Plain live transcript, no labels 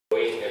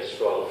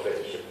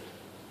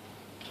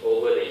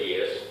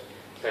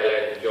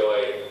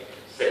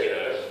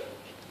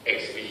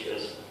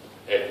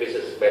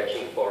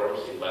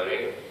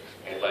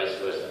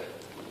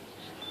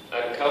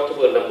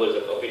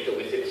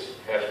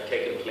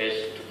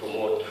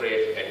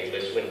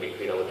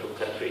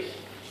countries.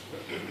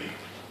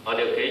 On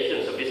the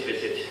occasions of this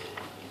visit,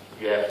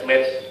 you have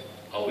met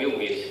or will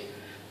meet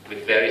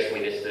with various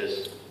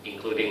ministers,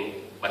 including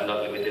but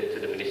not limited to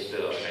the Minister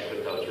of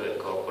Agriculture and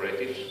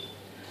Cooperatives,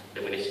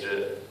 the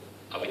Minister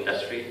of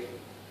Industry,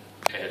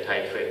 and the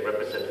Thai trade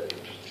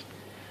representatives.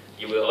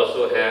 You will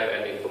also have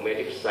an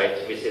informative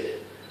site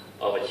visit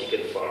of a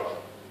chicken farm.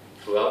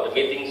 Throughout the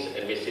meetings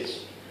and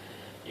visits,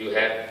 you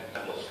have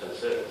utmost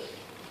concerns.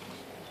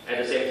 At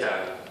the same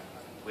time,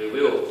 we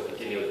will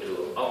continue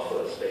to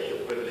offer special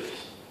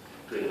privileges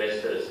to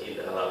investors in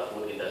the halal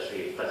food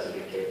industry,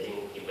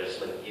 facilitating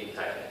investment in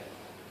Thailand.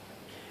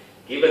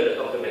 Given the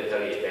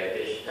complementary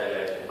advantage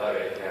Thailand and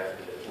Bahrain have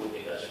in the food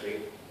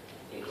industry,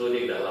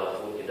 including the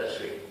halal food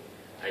industry,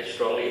 I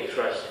strongly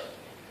trust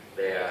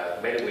there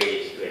are many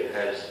ways to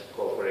enhance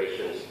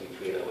cooperation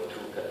between our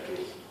two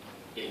countries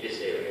in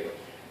this area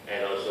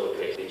and also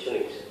to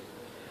opportunities.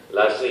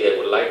 Lastly, I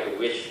would like to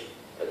wish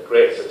a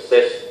great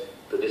success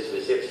to this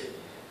visit.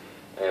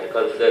 I am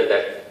confident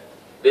that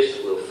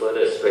this will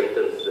further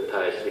strengthen the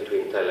ties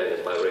between Thailand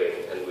and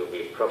Bahrain and will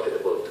be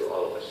profitable to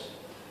all of us.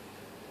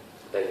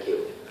 Thank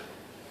you.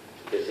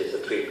 This is a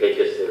 3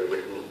 pages